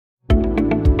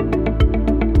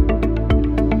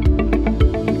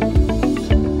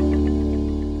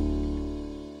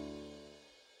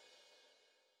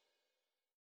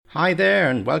Hi there,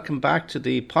 and welcome back to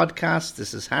the podcast.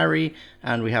 This is Harry,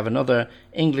 and we have another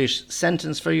English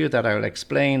sentence for you that I'll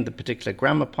explain the particular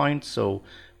grammar point. So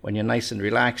when you're nice and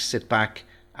relaxed, sit back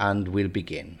and we'll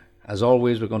begin. As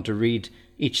always, we're going to read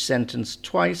each sentence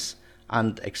twice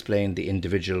and explain the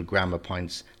individual grammar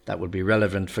points that will be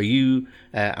relevant for you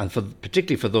and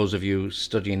particularly for those of you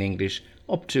studying English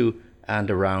up to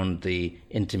and around the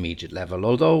intermediate level,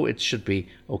 although it should be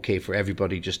okay for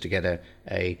everybody just to get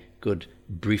a good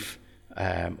brief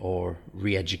or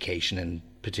re-education in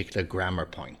particular grammar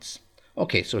points.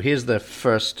 Okay, so here's the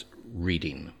first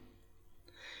reading.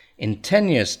 In 10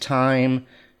 years' time,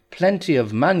 plenty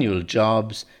of manual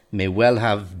jobs may well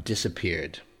have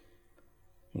disappeared.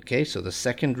 Okay, so the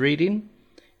second reading.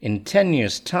 In 10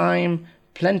 years' time,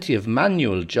 plenty of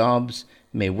manual jobs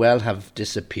may well have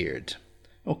disappeared.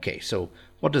 Okay, so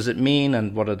what does it mean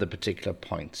and what are the particular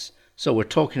points? So we're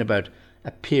talking about a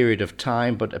period of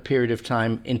time, but a period of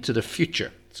time into the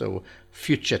future. So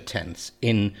future tense,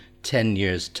 in 10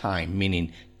 years' time,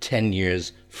 meaning 10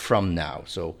 years from now.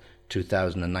 So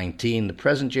 2019, the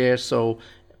present year, so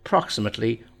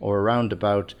approximately or around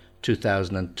about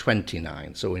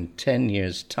 2029. So in 10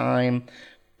 years' time,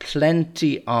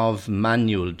 plenty of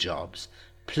manual jobs.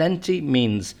 Plenty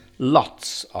means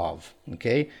lots of,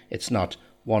 okay? It's not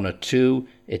one or two,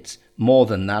 it's more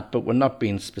than that, but we're not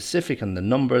being specific on the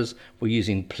numbers. We're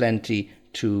using plenty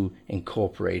to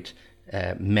incorporate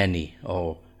many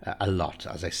or a lot,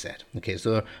 as I said. Okay,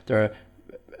 so there are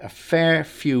a fair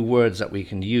few words that we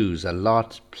can use: a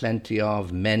lot, plenty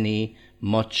of, many,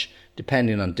 much,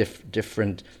 depending on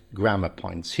different grammar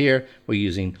points. Here we're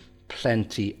using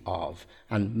plenty of.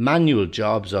 And manual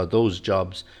jobs are those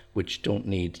jobs which don't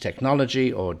need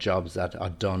technology or jobs that are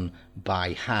done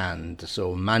by hand.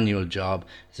 So a manual job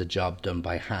is a job done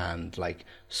by hand, like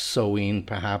sewing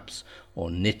perhaps,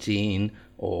 or knitting,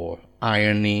 or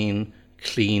ironing,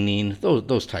 cleaning,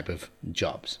 those type of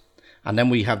jobs. And then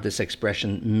we have this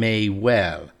expression may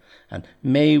well. And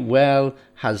may well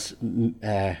has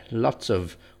lots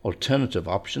of alternative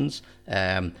options.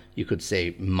 You could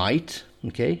say might,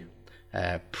 okay?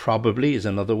 Probably is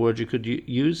another word you could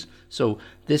use. So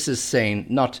this is saying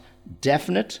not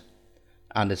definite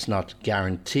and it's not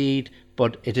guaranteed,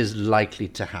 but it is likely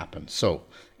to happen. So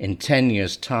in 10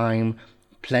 years' time,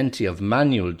 plenty of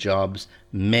manual jobs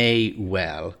may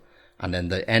well, and then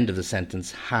the end of the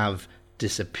sentence, have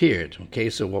disappeared. Okay,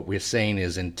 so what we're saying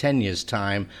is in 10 years'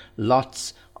 time,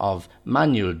 lots of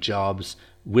manual jobs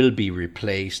will be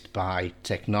replaced by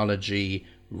technology,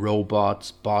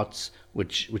 robots, bots,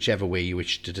 whichever way you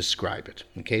wish to describe it.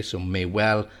 Okay, so may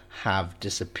well have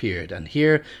disappeared. And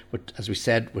here, as we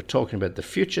said, we're talking about the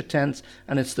future tense,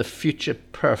 and it's the future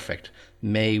perfect.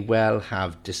 May well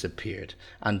have disappeared.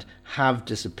 And have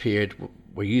disappeared,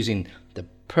 we're using the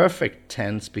perfect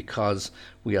tense because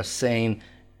we are saying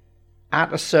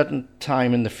at a certain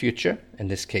time in the future, in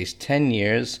this case 10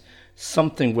 years,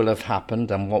 something will have happened,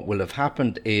 and what will have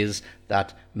happened is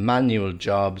that manual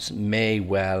jobs may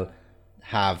well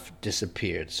have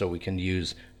disappeared. So we can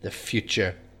use the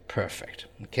future perfect.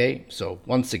 Okay, so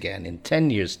once again, in 10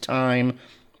 years' time,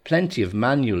 plenty of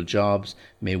manual jobs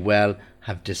may well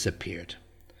have disappeared.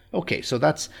 Okay, so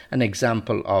that's an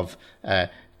example of a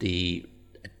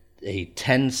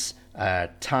tense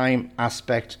time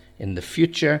aspect in the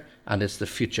future, and it's the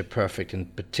future perfect in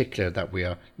particular that we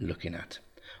are looking at.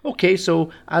 Okay,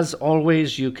 so as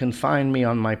always, you can find me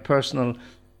on my personal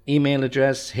email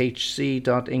address,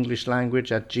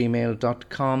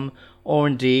 hc.englishlanguage@gmail.com, or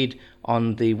indeed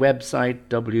on the website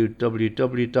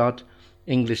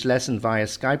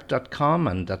www.englishlessonviaskype.com,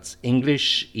 and that's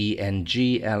English,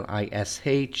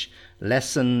 ENGLISH,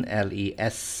 lesson,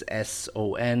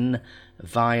 LESSON,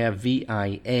 via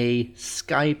VIA,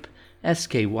 Skype,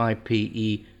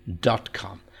 SKYPE.com.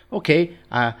 Okay,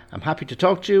 I'm happy to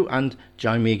talk to you, and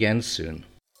join me again soon.